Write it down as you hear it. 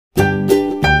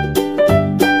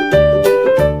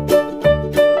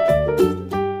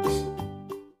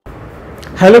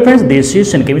Hello friends, this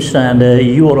is K Mishra and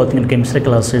you are watching K Mishra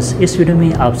classes. इस video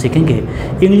में आप सीखेंगे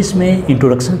English में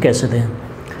इंट्रोडक्शन कैसे दें।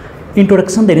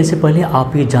 इंट्रोडक्शन देने से पहले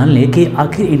आप ये जान लें कि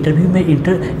आखिर इंटरव्यू में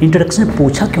इंट्रोडक्शन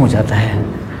पूछा क्यों जाता है।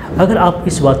 अगर आप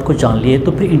इस बात को जान लिए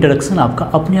तो फिर इंट्रोडक्शन आपका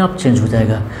अपने आप चेंज हो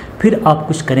जाएगा। फिर आप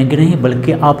कुछ करेंगे नहीं,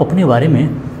 बल्कि आप अपने बारे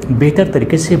में बेहतर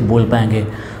तरीके से बोल पाएंगे।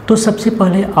 तो सबसे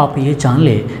पहले आप ये जान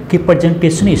लें कि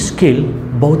प्रेजेंटेशन स्किल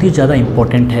बहुत ही ज़्यादा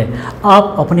इम्पोर्टेंट है।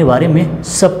 आप अपने बारे में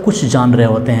सब कुछ जान रहे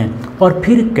होते हैं और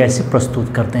फिर कैसे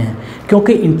प्रस्तुत करते हैं,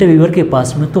 क्योंकि इंटरव्यूअर के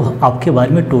पास में तो आपके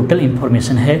बारे में टोटल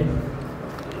इन्फॉर्मेशन है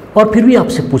और फिर भी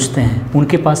आपसे पूछते हैं,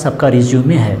 उनके पास आपका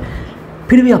रिज्यूमे है,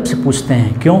 फिर भी आपसे पूछते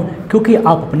हैं। क्यों? क्योंकि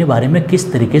आप अपने बारे में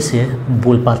किस तरीके से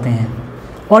बोल पाते हैं।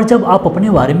 और जब आप अपने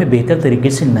बारे में बेहतर तरीके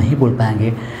से नहीं बोल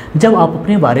पाएंगे, जब आप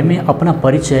अपने बारे में अपना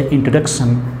परिचय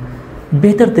इंट्रोडक्शन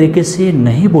बेहतर तरीके से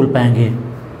नहीं बोल पाएंगे,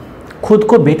 खुद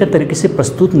को बेहतर तरीके से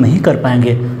प्रस्तुत नहीं कर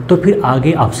पाएंगे, तो फिर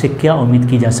आगे आपसे क्या उम्मीद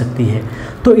की जा सकती है।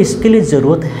 तो इसके लिए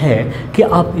ज़रूरत है कि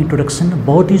आप इंट्रोडक्शन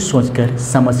बहुत ही सोचकर,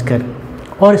 समझकर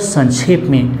और संक्षेप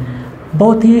में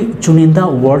बहुत ही चुनिंदा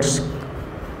वर्ड्स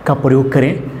का प्रयोग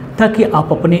करें, ताकि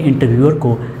आप अपने इंटरव्यूअर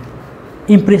को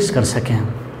इम्प्रेस कर सकें।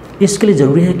 इसके लिए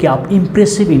ज़रूरी है कि आप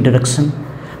इम्प्रेसिव इंट्रोडक्शन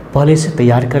पहले से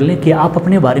तैयार कर लें कि आप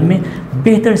अपने बारे में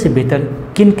बेहतर से बेहतर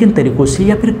किन किन तरीक़ों से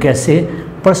या फिर कैसे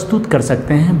प्रस्तुत कर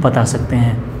सकते हैं, बता सकते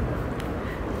हैं।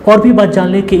 और भी बात जान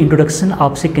लें कि इंट्रोडक्शन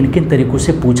आपसे किन किन तरीक़ों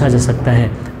से पूछा जा सकता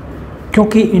है,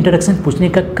 क्योंकि इंट्रोडक्शन पूछने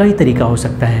का कई तरीका हो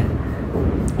सकता है।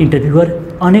 इंटरव्यूअर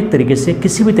अनेक तरीके से,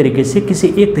 किसी भी तरीके से,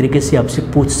 किसी एक तरीके से आपसे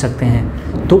पूछ सकते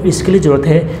हैं। तो इसके लिए ज़रूरत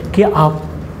है कि आप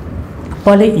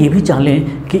पहले ये भी जान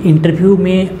लें कि इंटरव्यू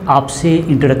में आपसे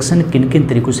इंट्रोडक्शन किन किन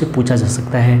तरीक़ों से पूछा जा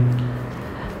सकता है।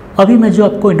 अभी मैं जो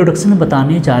आपको इंट्रोडक्शन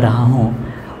बताने जा रहा हूँ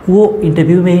वो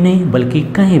इंटरव्यू में ही नहीं, बल्कि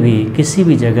कहीं भी, किसी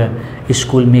भी जगह,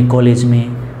 स्कूल में, कॉलेज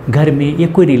में, घर में, या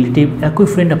कोई रिलेटिव या कोई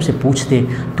फ्रेंड आपसे पूछ दे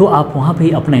तो आप वहाँ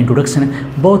पे अपना इंट्रोडक्शन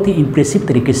बहुत ही इम्प्रेसिव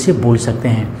तरीके से बोल सकते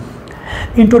हैं।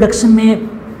 इंट्रोडक्शन में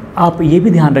आप ये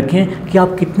भी ध्यान रखें कि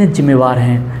आप कितने जिम्मेवार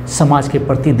हैं समाज के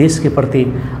प्रति, देश के प्रति।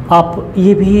 आप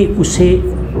ये भी उसे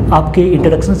आपके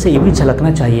इंट्रोडक्शन से ये भी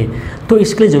झलकना चाहिए। तो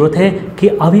इसके लिए ज़रूरत है कि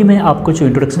अभी मैं आपको जो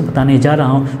इंट्रोडक्शन बताने जा रहा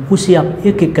हूँ उसे आप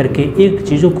एक एक करके एक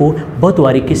चीज़ों को बहुत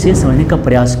बारीकी से समझने का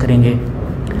प्रयास करेंगे।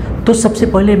 तो सबसे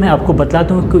पहले मैं आपको बता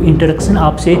दूं कि इंट्रोडक्शन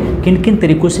आपसे किन किन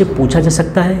तरीक़ों से पूछा जा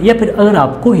सकता है, या फिर अगर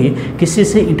आपको ही किसी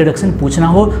से इंट्रोडक्शन पूछना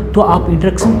हो तो आप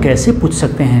इंट्रोडक्शन कैसे पूछ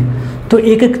सकते हैं। तो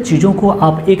एक एक चीज़ों को,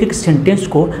 आप एक एक सेंटेंस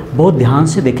को बहुत ध्यान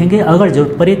से देखेंगे। अगर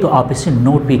ज़रूरत पड़े तो आप इसे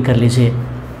नोट भी कर लीजिए।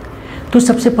 तो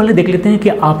सबसे पहले देख लेते हैं कि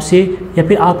आपसे या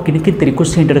फिर आप किन किन तरीक़ों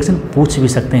से इंट्रोडक्शन पूछ भी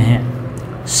सकते हैं।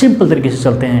 सिंपल तरीके से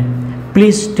चलते हैं।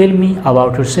 Please tell me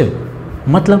about yourself,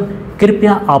 मतलब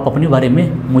कृपया आप अपने बारे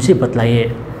में मुझे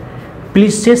बतलाइए।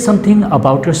 प्लीज़ से समथिंग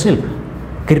अबाउट योरसेल्फ,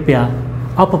 कृपया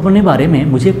आप अपने बारे में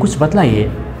मुझे कुछ बतलाइए।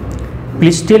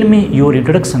 Please tell me your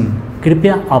introduction,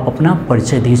 कृपया आप अपना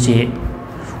परिचय दीजिए।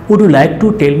 Would you like to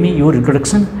tell me your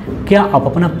introduction, क्या आप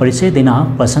अपना परिचय देना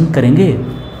पसंद करेंगे।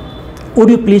 Would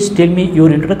you please tell me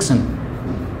your introduction,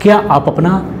 क्या आप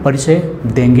अपना परिचय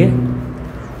देंगे।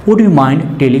 Would you mind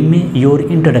telling me your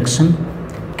introduction,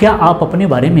 क्या आप अपने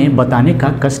बारे में बताने का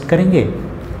कष्ट करेंगे।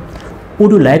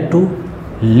 Would you like to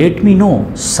let me know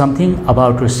something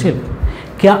about yourself,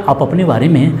 क्या आप अपने बारे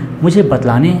में मुझे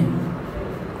बतलाने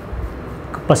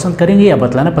पसंद करेंगे या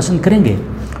बतलाना पसंद करेंगे।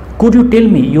 Could you tell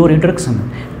me your introduction,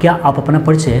 क्या आप अपना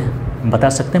परिचय बता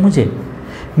सकते हैं मुझे।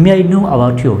 मे आई नो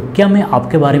अबाउट यू, क्या मैं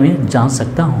आपके बारे में जान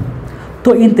सकता हूँ।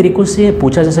 तो इन तरीक़ों से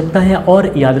पूछा जा सकता है।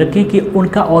 और याद रखें कि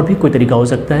उनका और भी कोई तरीका हो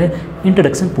सकता है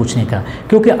इंट्रोडक्शन पूछने का,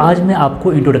 क्योंकि आज मैं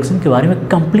आपको इंट्रोडक्शन के बारे में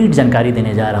कंप्लीट जानकारी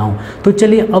देने जा रहा हूँ। तो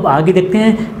चलिए अब आगे देखते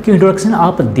हैं कि इंट्रोडक्शन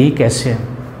आप दे कैसे।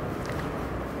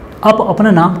 आप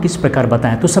अपना नाम किस प्रकार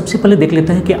बताएं। तो सबसे पहले देख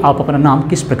लेते हैं कि आप अपना नाम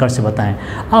किस प्रकार से बताएं।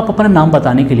 आप अपना नाम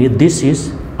बताने के लिए दिस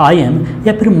इज़, आई एम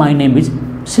या फिर माई नेम इज़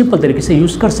सिंपल तरीके से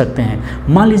यूज़ कर सकते हैं।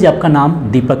 मान लीजिए आपका नाम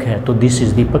दीपक है तो दिस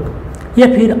इज़ दीपक, या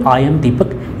फिर आई एम दीपक,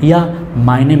 या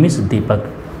माई नेम इज़ दीपक।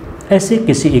 ऐसे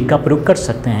किसी एक का प्रयोग कर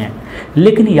सकते हैं।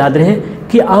 लेकिन याद रहे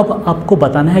कि आपको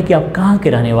बताना है कि आप कहाँ के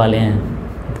रहने वाले हैं।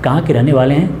 कहाँ के रहने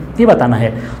वाले हैं ये बताना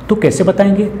है। तो कैसे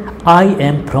बताएंगे। I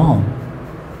am from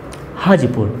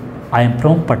Hajipur, I am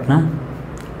from Patna,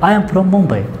 I am from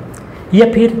Mumbai, या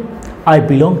फिर I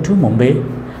belong to Mumbai,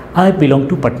 I belong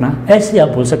to Patna. ऐसे आप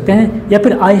बोल सकते हैं। या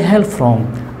फिर आई हेल फ्रॉम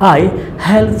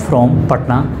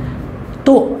पटना।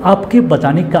 तो आपके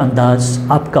बताने का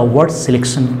अंदाज़, आपका वर्ड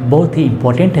सिलेक्शन बहुत ही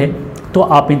इम्पोर्टेंट है। तो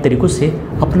आप इन तरीक़ों से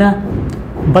अपना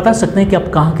बता सकते हैं कि आप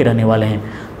कहाँ के रहने वाले हैं।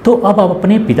 तो अब आप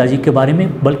अपने पिताजी के बारे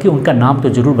में, बल्कि उनका नाम तो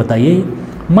ज़रूर बताइए।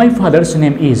 My father's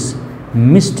name is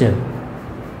mister,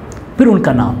 फिर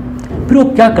उनका नाम, फिर वो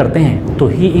क्या करते हैं। तो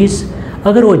ही इज़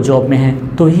अगर वो जॉब में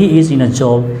है तो he is in a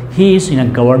job, he is in a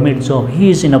government job, he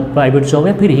is in a private job,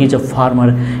 या फिर ही इज़ अ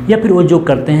फार्मर, या फिर वो जो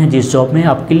करते हैं जिस जॉब में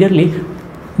आप क्लियरली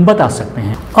बता सकते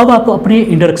हैं। अब आप अपने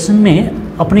इंट्रोडक्शन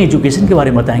में अपने एजुकेशन के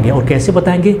बारे में बताएंगे, और कैसे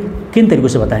बताएंगे, किन तरीक़ों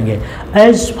से बताएंगे।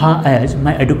 As far as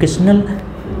my educational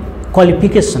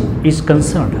qualification is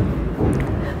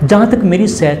concerned, जहाँ तक मेरी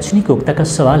शैक्षणिक योग्यता का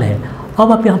सवाल है।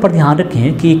 अब आप यहाँ पर ध्यान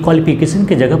रखें कि क्वालिफिकेशन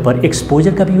के जगह पर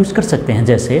एक्सपोजर का भी यूज़ कर सकते हैं,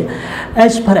 जैसे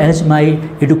as far as my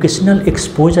educational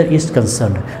exposure is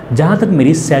concerned, जहाँ तक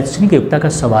मेरी शैक्षणिक योग्यता का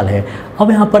सवाल है।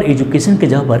 अब यहाँ पर एजुकेशन के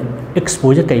जगह पर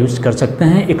एक्सपोजर का यूज़ कर सकते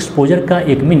हैं। एक्सपोजर का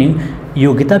एक मीनिंग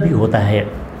योग्यता भी होता है।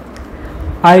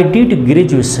 आई डिड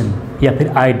ग्रेजुएशन, या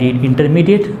फिर I did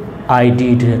intermediate, I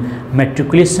did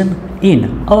matriculation इन।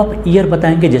 अब आप ईयर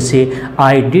बताएंगे, जैसे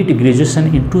I did graduation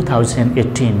in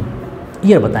 2018,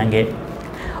 year बताएंगे।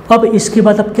 अब इसके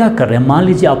बाद आप क्या कर रहे हैं, मान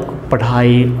लीजिए आप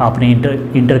पढ़ाई आपने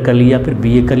इंटर कर लिया, फिर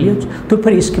बीए कर लिया, तो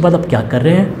फिर इसके बाद आप क्या कर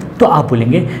रहे हैं, तो आप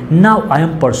बोलेंगे now I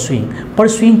am pursuing.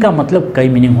 Pursuing का मतलब कई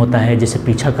मीनिंग होता है, जैसे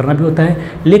पीछा करना भी होता है,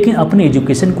 लेकिन अपने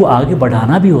एजुकेशन को आगे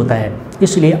बढ़ाना भी होता है।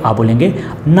 इसलिए आप बोलेंगे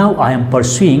now I am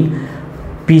pursuing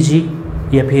PG,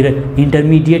 या फिर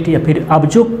इंटरमीडिएट, या फिर आप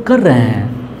जो कर रहे हैं,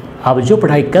 आप जो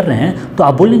पढ़ाई कर रहे हैं, तो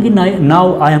आप बोलेंगे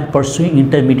now I am pursuing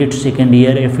intermediate second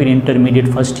year, या फिर इंटरमीडिएट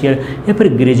फर्स्ट ईयर, या फिर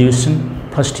ग्रेजुएशन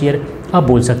फर्स्ट ईयर आप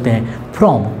बोल सकते हैं।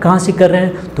 फ्रॉम कहाँ से कर रहे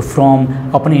हैं, तो फ्रॉम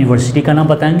अपने यूनिवर्सिटी का नाम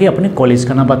बताएंगे, अपने कॉलेज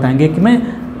का नाम बताएंगे कि मैं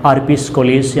आरपीएस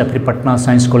कॉलेज या फिर पटना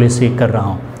साइंस कॉलेज से कर रहा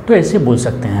हूँ, तो ऐसे बोल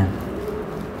सकते हैं।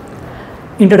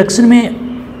 इंट्रोडक्शन में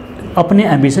अपने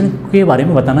एम्बिशन के बारे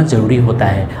में बताना ज़रूरी होता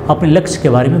है, अपने लक्ष्य के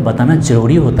बारे में बताना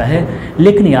ज़रूरी होता है,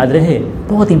 लेकिन याद रहे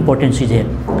बहुत इंपॉर्टेंट चीज़ है,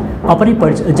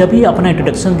 जब भी अपना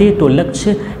इंट्रोडक्शन दें तो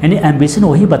लक्ष्य यानी एम्बिशन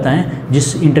वही बताएं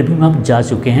जिस इंटरव्यू में आप जा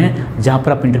चुके हैं, जहाँ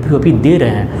पर आप इंटरव्यू अभी दे रहे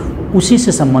हैं, उसी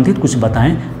से संबंधित कुछ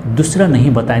बताएं, दूसरा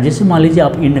नहीं बताएं। जैसे मान लीजिए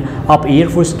आप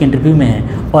एयरफोर्स के इंटरव्यू में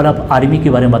हैं और आप आर्मी के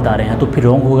बारे में बता रहे हैं, तो फिर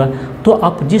रॉन्ग होगा। तो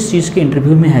आप जिस चीज़ के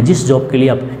इंटरव्यू में हैं, जिस जॉब के लिए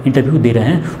आप इंटरव्यू दे रहे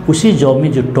हैं, उसी जॉब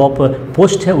में जो टॉप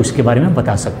पोस्ट है उसके बारे में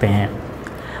बता सकते हैं।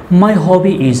 माई हॉबी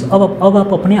इज़, अब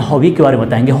आप अपने हॉबी के बारे में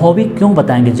बताएंगे। हॉबी क्यों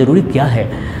बताएंगे, ज़रूरी क्या है।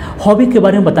 हॉबी के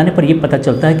बारे में बताने पर यह पता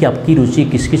चलता है कि आपकी रुचि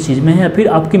किस किस चीज़ में है, या फिर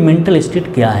आपकी मेंटल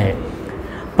स्टेट क्या है।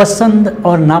 पसंद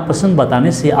और नापसंद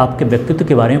बताने से आपके व्यक्तित्व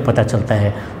के बारे में पता चलता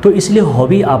है। तो इसलिए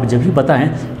हॉबी आप जब भी बताएं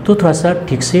तो थोड़ा सा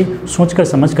ठीक से सोच कर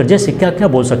समझ कर, जैसे क्या क्या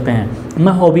बोल सकते हैं।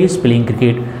 My hobby is playing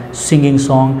cricket, singing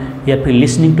song, या फिर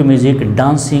listening to music,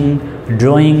 dancing,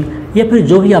 drawing, या फिर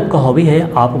जो भी आपका हॉबी है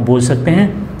आप बोल सकते हैं,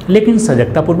 लेकिन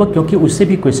सजगतापूर्वक, क्योंकि उससे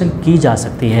भी क्वेश्चन की जा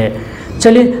सकती है।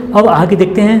 चलिए अब आगे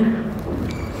देखते हैं।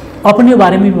 अपने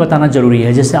बारे में भी बताना ज़रूरी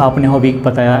है, जैसे आपने हॉबी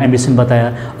बताया, एम्बिशन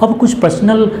बताया। अब कुछ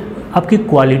पर्सनल आपकी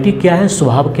क्वालिटी क्या है,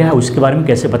 स्वभाव क्या है, उसके बारे में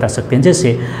कैसे बता सकते हैं। जैसे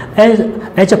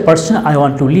as a person I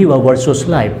want to live a virtuous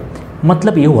life,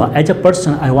 मतलब ये हुआ as a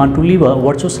person I want to live a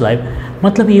virtuous life,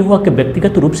 मतलब ये हुआ कि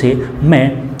व्यक्तिगत रूप से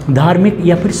मैं धार्मिक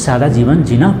या फिर सादा जीवन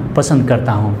जीना पसंद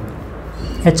करता हूँ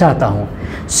या चाहता हूँ।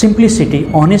 Simplicity,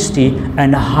 honesty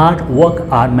and hard work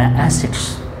are my assets,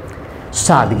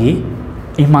 सादगी,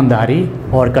 ईमानदारी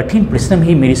और कठिन परिश्रम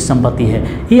ही मेरी संपत्ति है।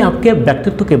 ये आपके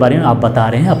व्यक्तित्व के बारे में आप बता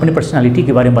रहे हैं, अपनी पर्सनालिटी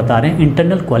के बारे में बता रहे हैं,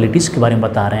 इंटरनल क्वालिटीज़ के बारे में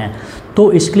बता रहे हैं।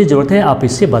 तो इसके लिए ज़रूरत है आप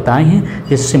इससे बताए हैं,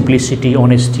 जैसे simplicity,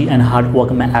 honesty and hard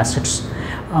work my assets,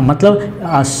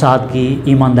 मतलब सादगी,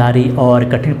 ईमानदारी और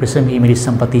कठिन परिश्रम ही मेरी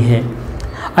संपत्ति है।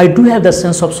 I do have the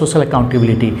sense of social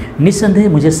accountability, निस्संदेह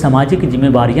मुझे सामाजिक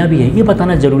जिम्मेवारियाँ भी हैं, ये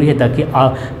बताना ज़रूरी है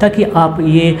ताकि आप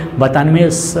ये बताने में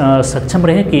सक्षम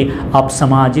रहें कि आप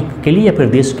सामाजिक के लिए या फिर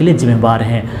देश के लिए जिम्मेवार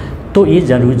हैं। तो ये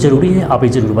ज़रूरी है, आप ये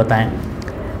ज़रूर बताएं।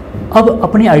 अब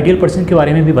अपने आइडियल पर्सन के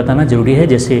बारे में भी बताना ज़रूरी है,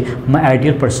 जैसे माई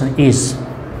आइडियल पर्सन इज़,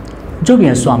 जो भी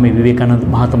हैं स्वामी विवेकानंद,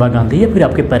 महात्मा गांधी, या फिर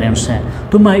आपके पेरेंट्स हैं,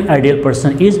 तो माई आइडियल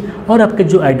पर्सन इज़, और आपके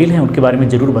जो आइडियल हैं उनके बारे में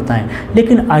ज़रूर बताएं।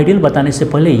 लेकिन आइडियल बताने से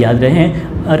पहले याद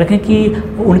रखें कि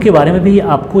उनके बारे में भी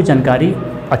आपको जानकारी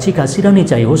अच्छी खासी रहनी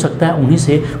चाहिए। हो सकता है उन्हीं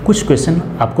से कुछ क्वेश्चन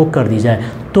आपको कर दी जाए,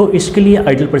 तो इसके लिए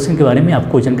आइडियल पर्सन के बारे में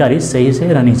आपको जानकारी सही से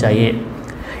रहनी चाहिए।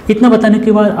 इतना बताने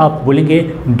के बाद आप बोलेंगे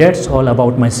that's all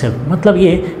about my self, मतलब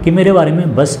ये कि मेरे बारे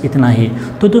में बस इतना ही।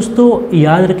 तो दोस्तों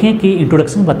याद रखें कि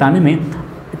इंट्रोडक्शन बताने में,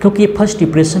 क्योंकि first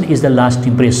impression is the last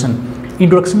impression,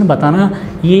 introduction बताना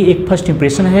ये एक फर्स्ट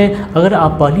इंप्रेशन है। अगर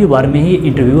आप पहली बार में ही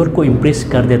इंटरव्यूअर को इम्प्रेस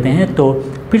कर देते हैं तो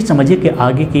फिर समझिए कि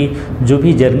आगे की जो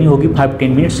भी जर्नी होगी 5-10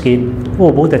 मिनट्स की, वो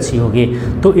बहुत अच्छी होगी।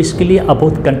 तो इसके लिए आप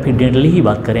बहुत कॉन्फिडेंटली ही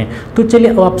बात करें। तो चलिए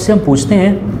अब आपसे हम पूछते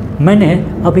हैं, मैंने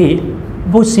अभी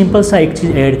बहुत सिंपल सा एक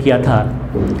चीज़ ऐड किया था,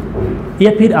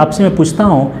 या फिर आपसे मैं पूछता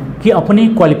हूँ कि अपने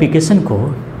क्वालिफ़िकेशन को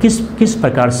किस किस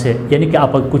प्रकार से, यानी कि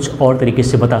आप कुछ और तरीके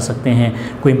से बता सकते हैं,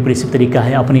 कोई इम्प्रेसिव तरीका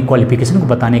है अपनी क्वालिफिकेशन को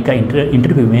बताने का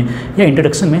इंटरव्यू में या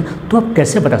इंट्रोडक्शन में, तो आप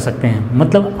कैसे बता सकते हैं,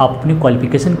 मतलब आप अपनी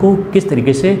क्वालिफिकेशन को किस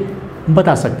तरीके से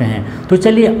बता सकते हैं। तो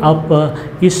चलिए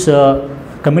आप इस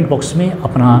कमेंट बॉक्स में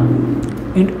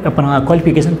अपना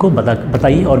क्वालिफिकेशन को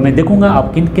बताइए और मैं देखूंगा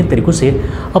आप किन किन तरीक़ों से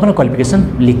अपना क्वालिफिकेशन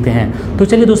लिखते हैं। तो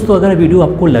चलिए दोस्तों, अगर वीडियो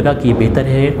आपको लगा कि बेहतर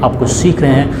है, आप कुछ सीख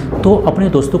रहे हैं, तो अपने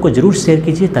दोस्तों को ज़रूर शेयर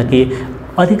कीजिए ताकि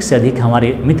अधिक से अधिक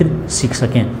हमारे मित्र सीख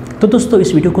सकें। तो दोस्तों,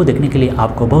 इस वीडियो को देखने के लिए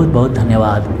आपको बहुत बहुत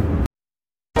धन्यवाद।